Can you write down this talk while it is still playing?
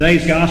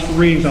Today's gospel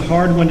reading is a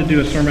hard one to do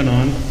a sermon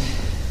on.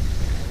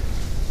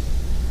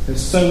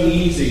 It's so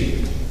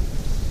easy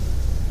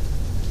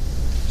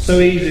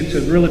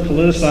to really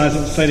politicize it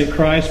and say that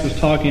Christ was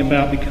talking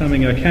about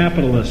becoming a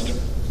capitalist,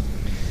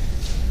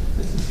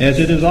 as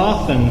it is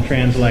often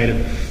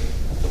translated.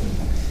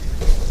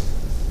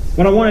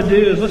 What I want to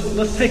do is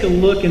let's take a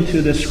look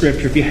into this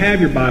scripture. If you have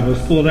your Bibles,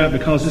 pull it out,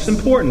 because it's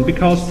important.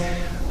 Because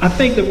I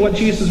think that what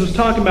Jesus was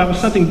talking about was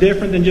something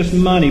different than just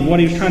money. What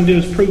he was trying to do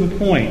is prove a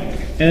point.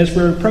 And as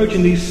we're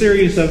approaching this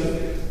series of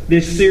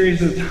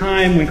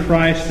time when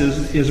Christ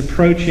is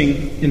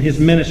approaching in his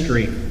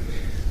ministry,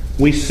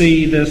 we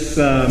see this.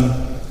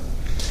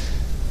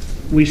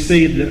 We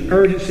see the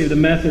urgency of the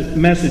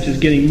message is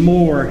getting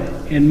more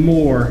and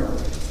more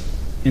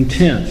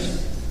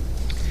intense.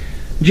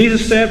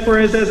 Jesus said, "For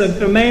as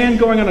a man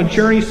going on a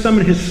journey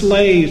summoned his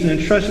slaves and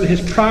entrusted his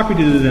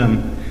property to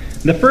them.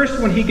 The first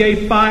one he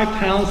gave 5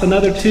 talents,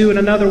 another 2, and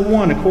another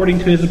 1, according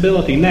to his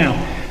ability." Now,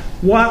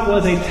 what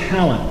was a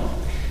talent?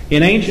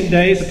 In ancient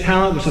days, a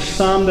talent was a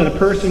sum that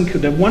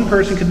one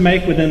person could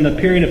make within the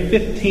period of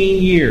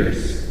 15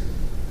 years.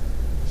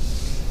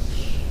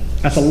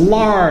 That's a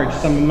large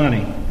sum of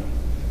money.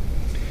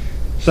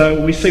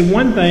 So we see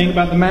one thing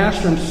about the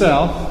master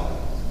himself.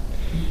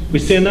 We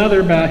see another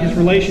about his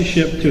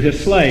relationship to his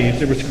slaves.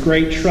 There was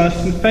great trust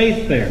and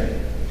faith there.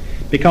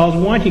 Because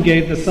one, he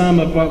gave the sum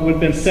of what would have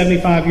been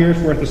 75 years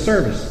worth of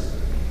service.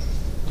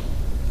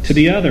 To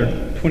the other,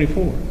 30.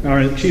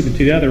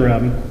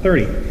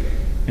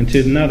 And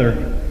to another,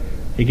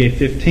 he gave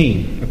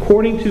 15.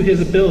 According to his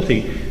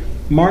ability.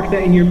 Mark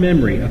that in your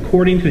memory.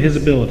 According to his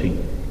ability.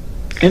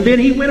 And then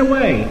he went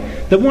away.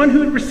 The one who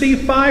had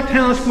received 5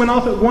 talents went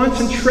off at once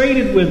and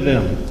traded with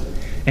them.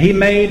 And he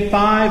made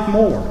 5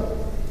 more.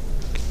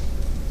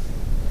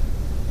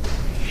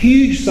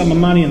 Huge sum of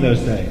money in those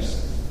days.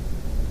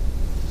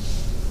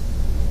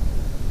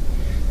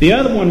 The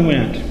other one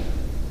went.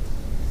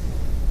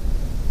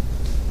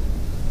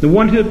 The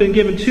one who had been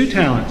given 2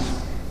 talents.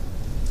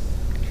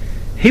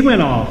 He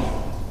went off,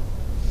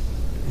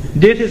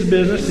 did his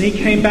business, and he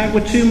came back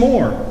with 2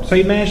 more. So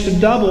he managed to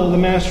double the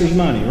master's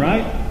money,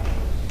 right?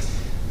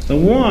 The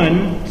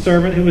one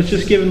servant who was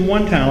just given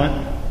 1 talent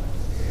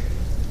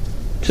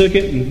took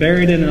it and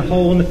buried it in a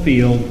hole in the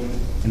field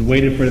and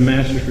waited for the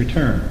master's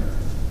return.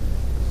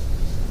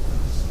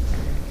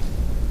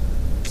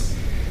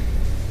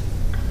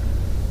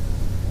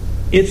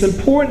 It's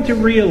important to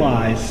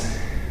realize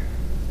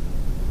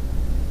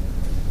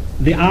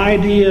the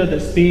idea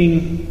that's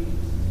being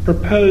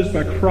proposed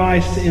by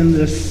Christ in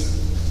this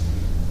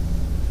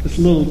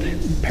little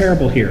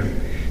parable here.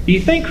 Do you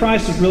think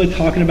Christ is really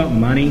talking about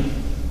money?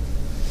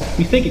 Do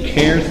you think he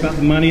cares about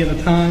the money at the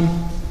time?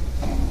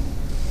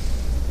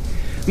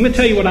 I'm going to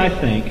tell you what I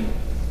think.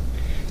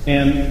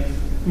 And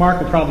Mark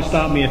will probably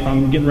stop me if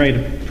I'm getting ready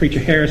to preach a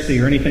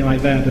heresy or anything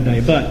like that today.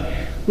 But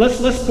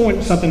let's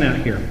point something out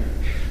here.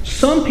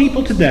 Some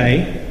people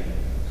today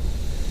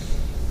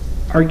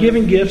are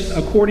giving gifts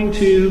according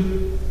to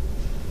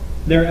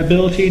their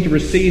ability to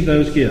receive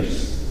those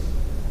gifts.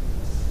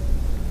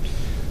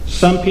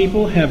 Some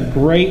people have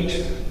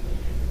great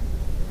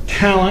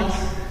talent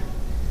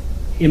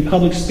in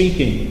public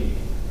speaking.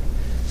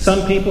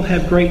 Some people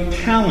have great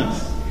talent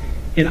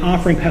in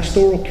offering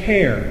pastoral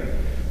care.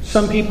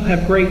 Some people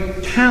have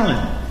great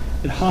talent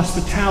in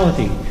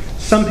hospitality.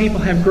 Some people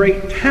have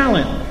great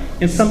talent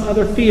in some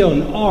other field,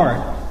 in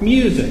art,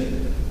 music,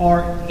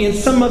 or in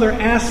some other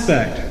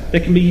aspect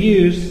that can be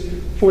used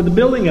for the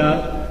building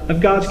up of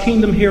God's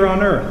kingdom here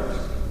on earth.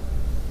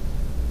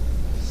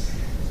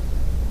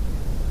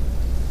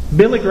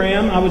 Billy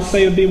Graham, I would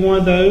say, would be one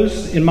of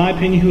those, in my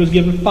opinion, who was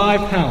given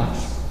 5 talents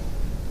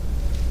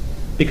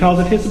because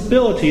of his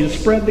ability to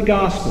spread the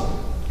gospel.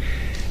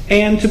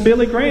 And to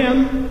Billy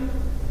Graham,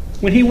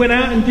 when he went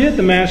out and did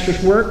the master's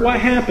work, what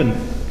happened?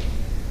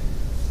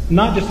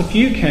 Not just a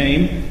few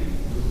came,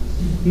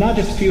 not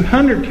just a few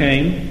hundred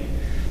came,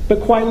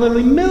 but quite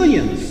literally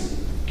millions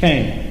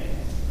came.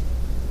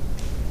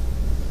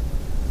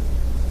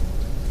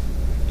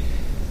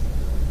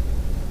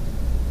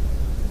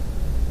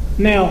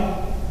 Now,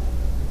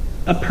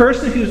 a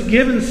person who's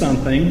given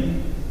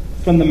something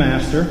from the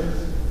master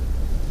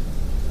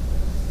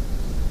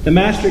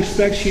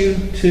expects you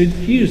to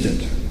use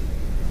it.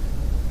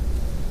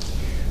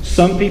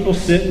 Some people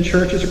sit in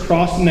churches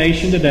across the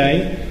nation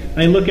today, and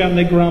they look out and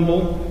they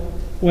grumble,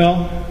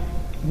 well,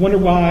 wonder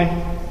why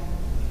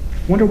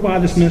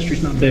this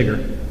ministry's not bigger.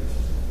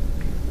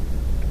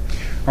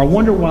 Or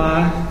wonder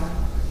why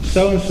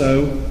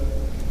so-and-so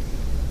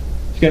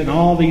is getting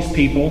all these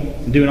people,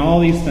 doing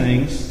all these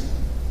things,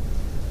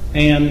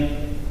 and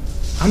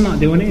I'm not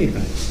doing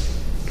anything.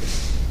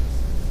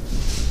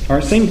 Or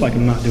it seems like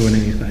I'm not doing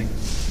anything.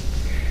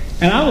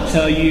 And I will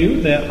tell you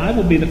that I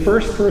will be the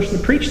first person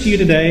to preach to you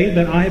today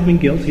that I have been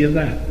guilty of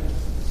that.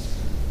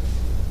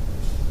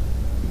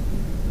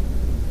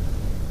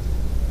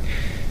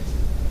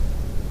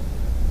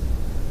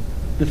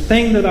 The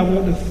thing that I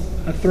want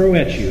to throw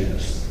at you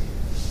is,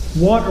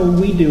 what are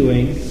we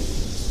doing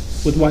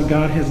with what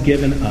God has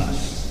given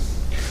us?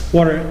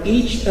 What are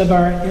each of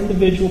our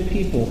individual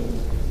people,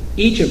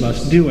 each of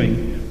us,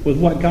 doing with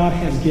what God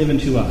has given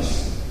to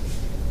us?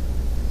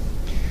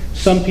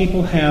 Some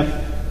people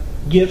have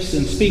gifts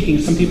in speaking.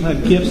 Some people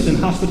have gifts in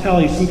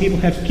hospitality. Some people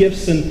have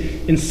gifts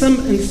in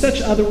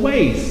such other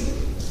ways.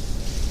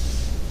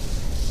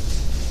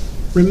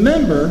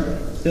 Remember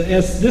that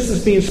as this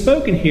is being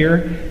spoken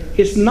here,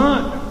 it's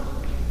not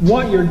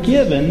what you're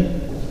given,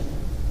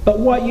 but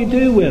what you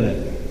do with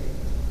it.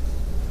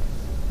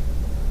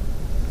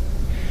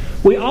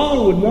 We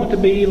all would want to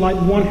be like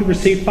the one who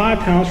received 5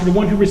 talents or the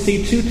one who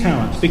received 2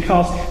 talents,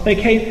 because they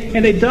came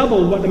and they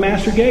doubled what the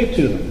master gave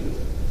to them.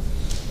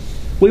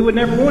 We would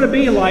never want to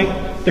be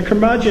like the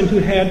curmudgeon who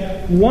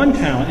had 1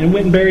 talent and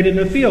went and buried it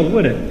in the field,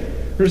 would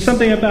it? There's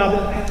something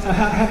about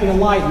having a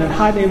light and then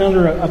hiding it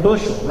under a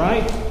bushel,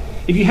 right?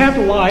 If you have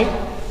the light,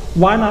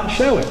 why not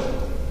show it?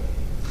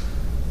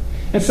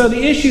 And so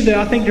the issue that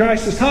I think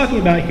Christ is talking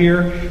about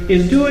here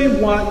is doing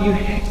what you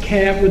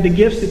have with the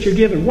gifts that you're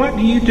given. What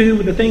do you do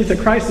with the things that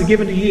Christ has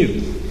given to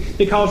you?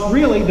 Because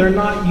really, they're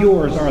not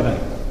yours, are they?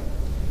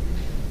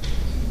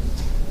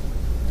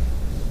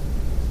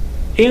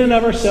 In and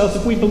of ourselves,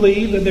 if we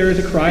believe that there is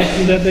a Christ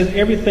and that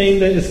everything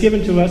that is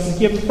given to us is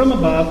given from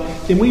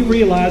above, then we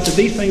realize that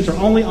these things are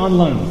only on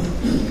loan.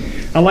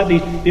 I like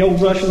the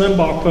old Rush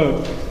Limbaugh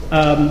quote,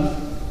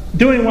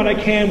 doing what I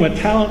can with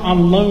talent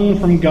on loan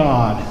from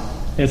God,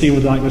 as he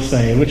would like to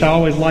say, which I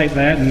always like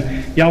that,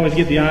 and you always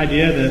get the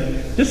idea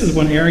that this is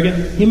one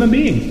arrogant human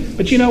being.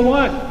 But you know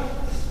what?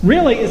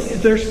 Really,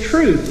 there's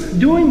truth.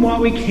 Doing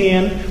what we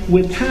can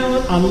with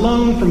talent on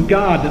loan from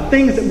God, the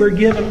things that we're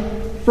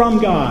given from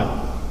God.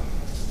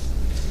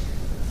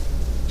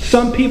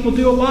 Some people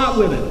do a lot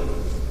with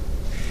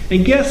it.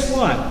 And guess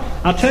what?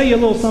 I'll tell you a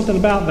little something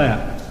about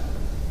that.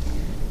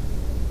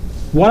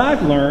 What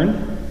I've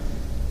learned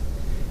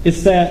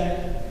is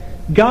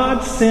that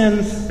God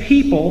sends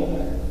people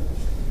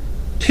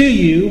to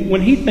you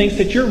when He thinks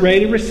that you're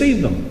ready to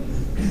receive them.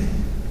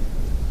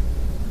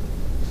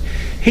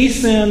 He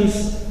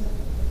sends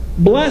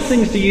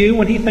blessings to you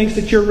when He thinks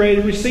that you're ready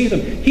to receive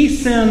them. He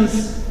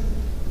sends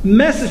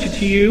messages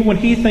to you when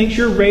He thinks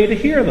you're ready to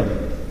hear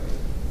them.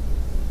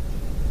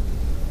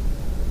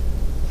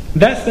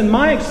 That's been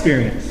my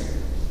experience.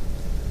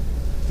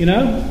 You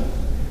know?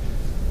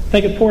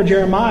 Think of poor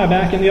Jeremiah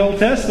back in the Old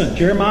Testament.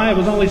 Jeremiah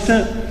was only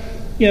sent,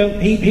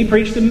 he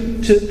preached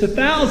to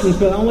thousands,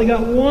 but only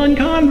got 1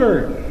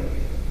 convert.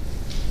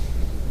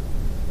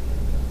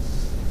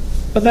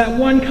 But that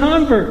 1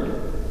 convert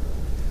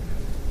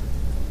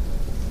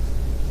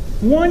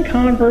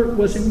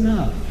was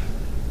enough.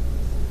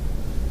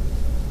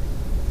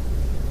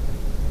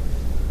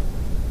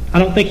 I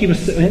don't think he was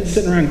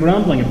sitting around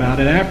grumbling about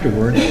it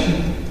afterwards.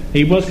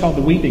 He was called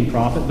the weeping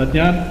prophet, but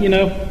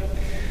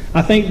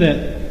I think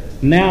that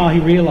now he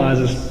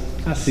realizes,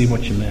 I see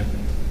what you meant.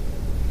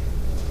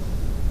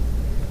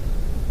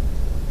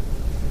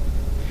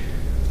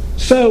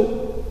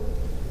 So,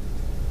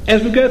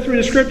 as we go through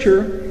the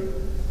scripture,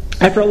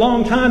 after a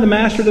long time, the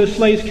master of those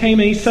slaves came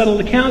and he settled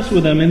accounts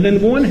with them. And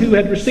then one who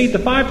had received the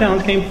 5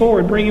 talents came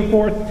forward, bringing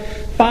forth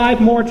 5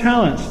 more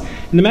talents.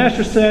 And the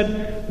master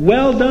said,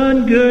 "Well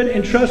done, good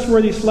and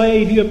trustworthy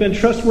slave. You have been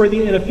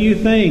trustworthy in a few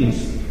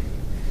things.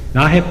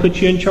 And I have put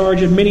you in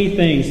charge of many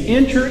things.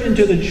 Enter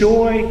into the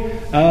joy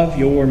of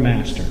your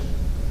master."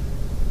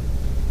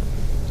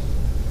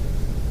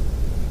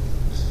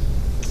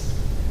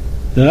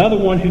 The other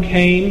one who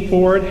came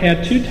forward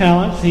had 2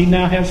 talents. He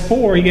now has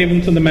 4. He gave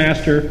them to the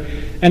master.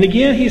 And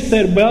again he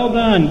said, "Well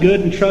done,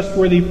 good and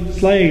trustworthy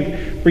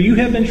slave, for you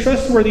have been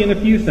trustworthy in a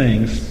few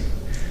things.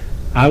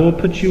 I will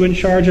put you in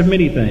charge of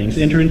many things.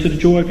 Enter into the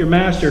joy of your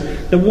master."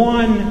 The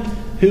one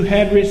who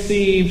had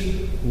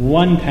received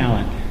 1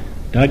 talent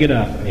dug it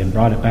up and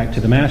brought it back to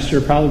the master,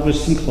 probably with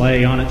some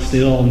clay on it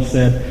still, and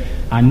said,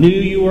 "I knew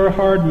you were a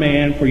hard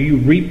man, for you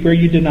reap where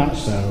you did not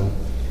sow.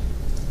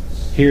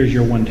 Here's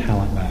your 1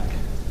 talent back."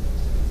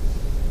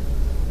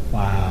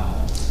 Wow.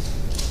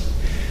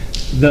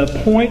 The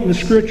point in the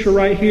scripture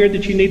right here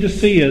that you need to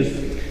see is,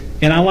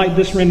 and I like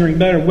this rendering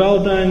better,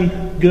 "Well done,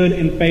 good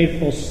and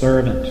faithful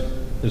servant."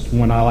 This is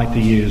one I like to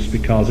use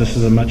because this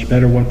is a much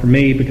better one for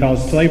me,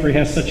 because slavery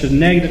has such a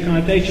negative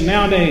connotation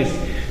nowadays.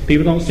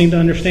 People don't seem to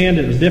understand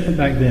it. It was different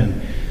back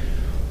then.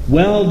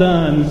 "Well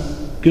done,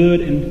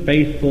 good and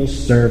faithful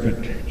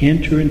servant.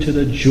 Enter into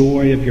the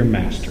joy of your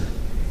master."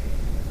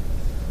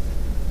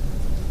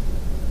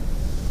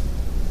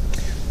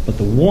 But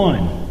the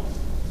one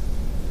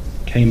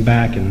came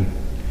back, and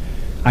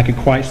I could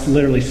quite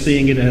literally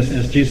seeing it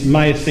as Jesus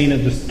might have seen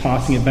it, just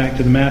tossing it back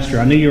to the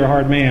master. "I knew you were a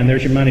hard man.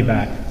 There's your money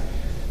back."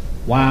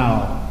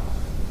 Wow.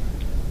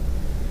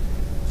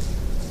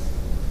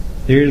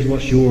 Here's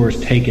what's yours.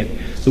 Take it.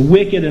 The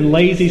wicked and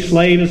lazy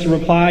slave is to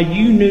reply,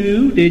 "You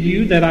knew, did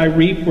you, that I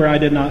reap where I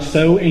did not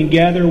sow and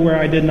gather where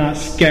I did not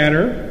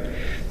scatter?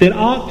 Then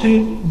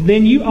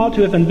you ought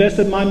to have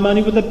invested my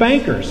money with the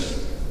bankers.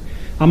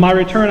 On my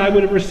return, I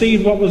would have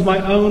received what was my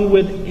own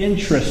with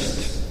interest."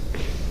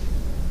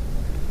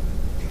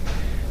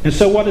 And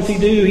so what does he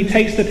do? He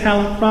takes the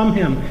talent from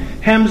him,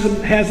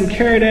 has him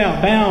carried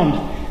out, bound,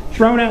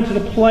 thrown out to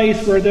the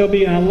place where there'll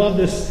be, and I love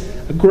this,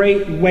 a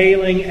great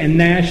wailing and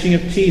gnashing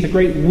of teeth, a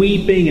great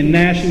weeping and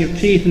gnashing of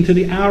teeth into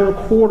the outer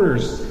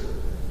quarters.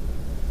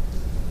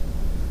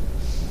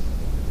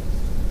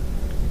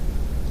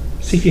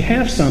 See, if you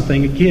have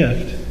something, a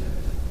gift,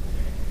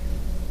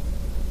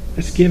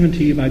 that's given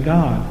to you by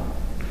God,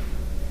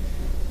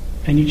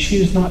 and you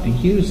choose not to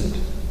use it,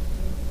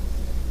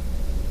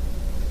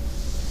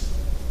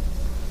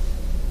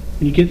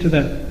 when you get to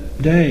that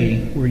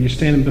day where you're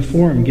standing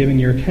before Him giving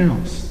your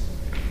accounts,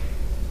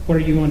 what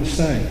are you going to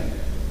say?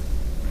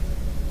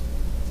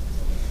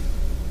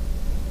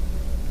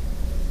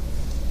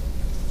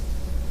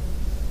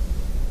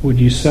 Would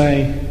you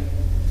say,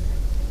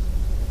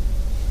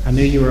 I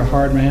knew you were a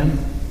hard man.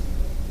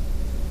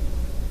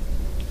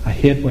 I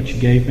hid what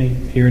you gave me.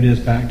 Here it is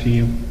back to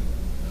you.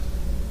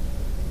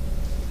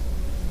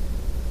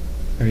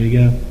 There you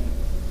go.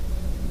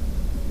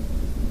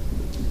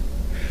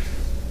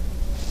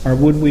 Or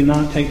would we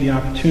not take the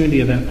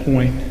opportunity at that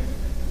point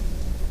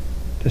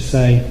to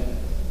say,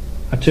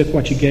 I took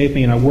what you gave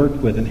me and I worked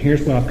with it, and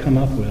here's what I've come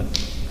up with.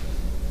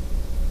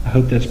 I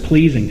hope that's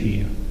pleasing to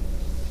you.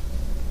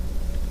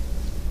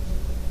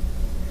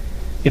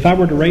 If I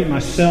were to rate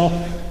myself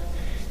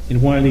in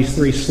one of these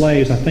three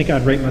slaves, I think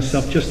I'd rate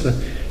myself just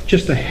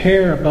a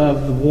hair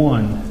above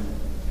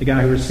the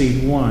guy who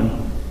received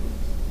one,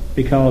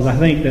 because I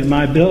think that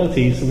my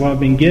abilities of what I've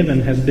been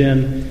given has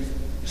been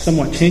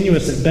somewhat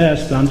tenuous at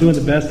best, but I'm doing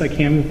the best I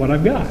can with what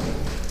I've got.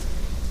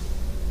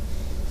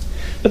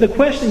 But the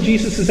question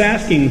Jesus is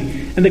asking,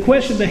 and the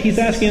question that He's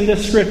asking in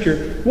this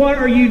scripture, what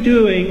are you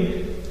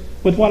doing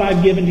with what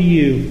I've given to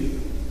you?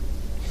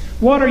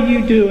 What are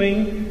you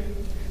doing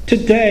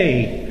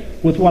today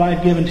with what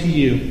I've given to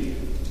you?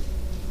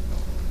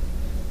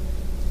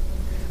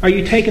 Are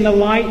you taking the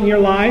light in your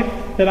life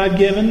that I've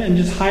given and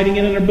just hiding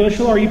it in a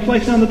bushel? Or are you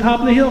placing it on the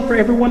top of the hill for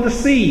everyone to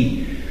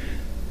see?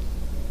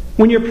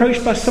 When you're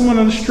approached by someone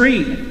on the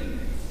street,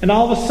 and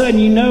all of a sudden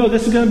you know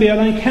this is going to be an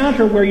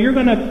encounter where you've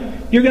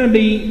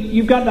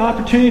got the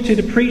opportunity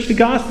to preach the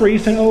gospel, where you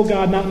say, oh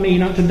God, not me,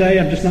 not today,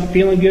 I'm just not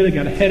feeling good, I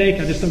got a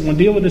headache, I just don't want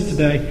to deal with this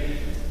today.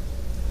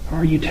 Or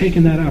are you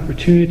taking that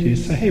opportunity to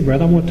say, hey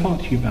brother, I want to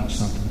talk to you about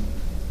something?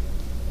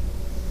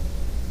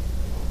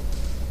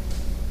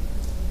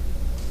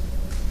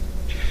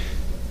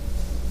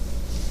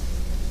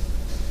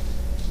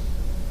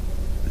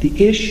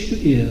 The issue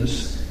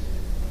is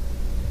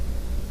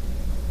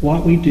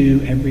what we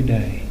do every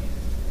day.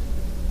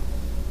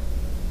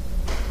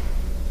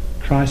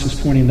 Christ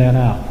is pointing that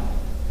out.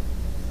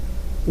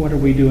 What are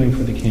we doing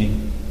for the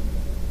King?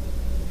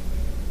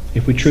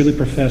 If we truly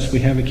profess we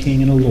have a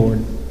King and a Lord,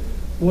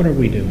 what are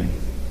we doing?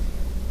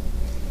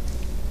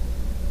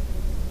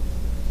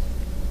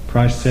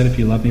 Christ said, if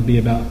you love me, be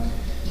about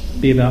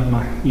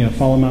my,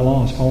 follow my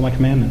laws, follow my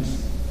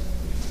commandments.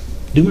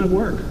 Do my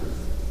work.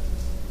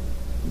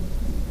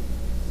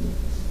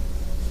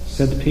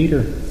 Said to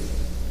Peter,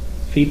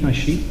 feed my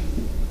sheep.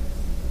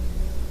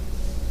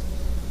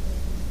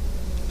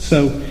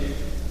 So,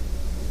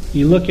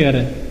 you look at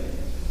it,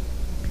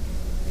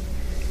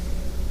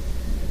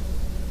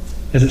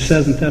 as it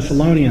says in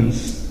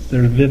Thessalonians,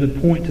 there's a vivid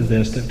point to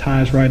this that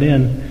ties right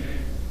in.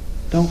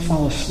 Don't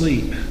fall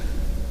asleep.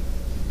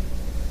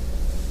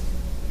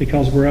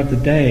 Because we're of the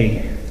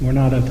day, we're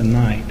not of the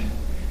night.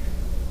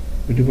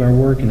 We do our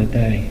work in the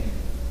day.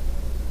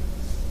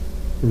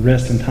 We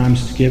rest in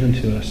times it's given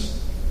to us.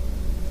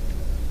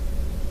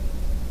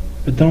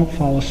 But don't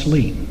fall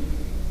asleep.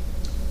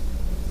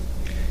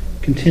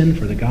 Contend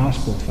for the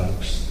gospel,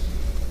 folks.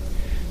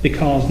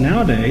 Because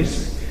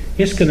nowadays,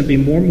 it's going to be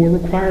more and more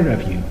required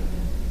of you.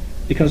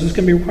 Because it's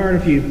going to be required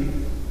of you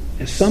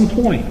at some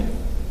point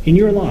in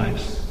your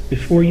lives,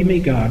 before you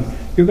meet God,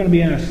 you're going to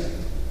be asked,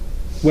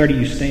 where do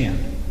you stand?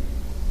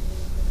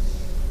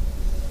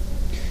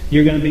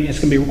 It's going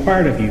to be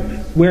required of you.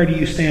 Where do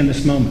you stand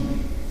this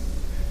moment?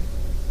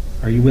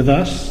 Are you with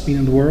us, being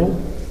in the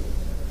world?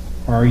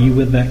 Or are you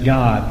with that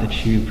God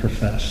that you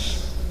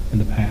profess in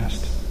the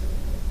past?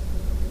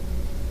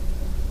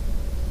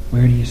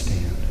 Where do you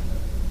stand?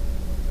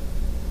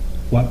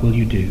 What will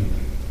you do?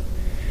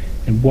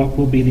 And what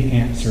will be the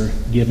answer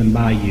given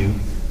by you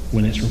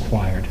when it's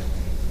required?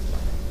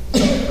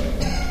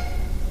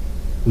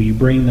 Will you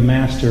bring the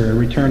master a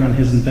return on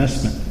his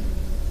investment?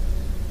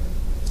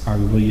 Or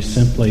will you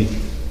simply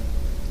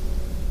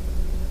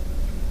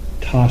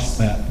toss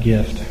that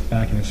gift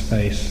back in his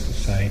face and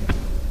say,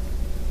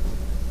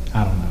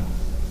 I don't know.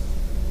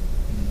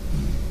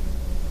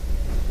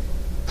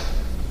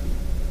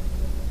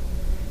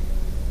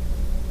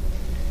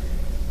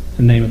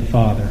 In the name of the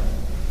Father,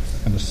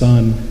 and the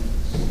Son,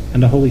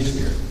 and the Holy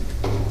Spirit.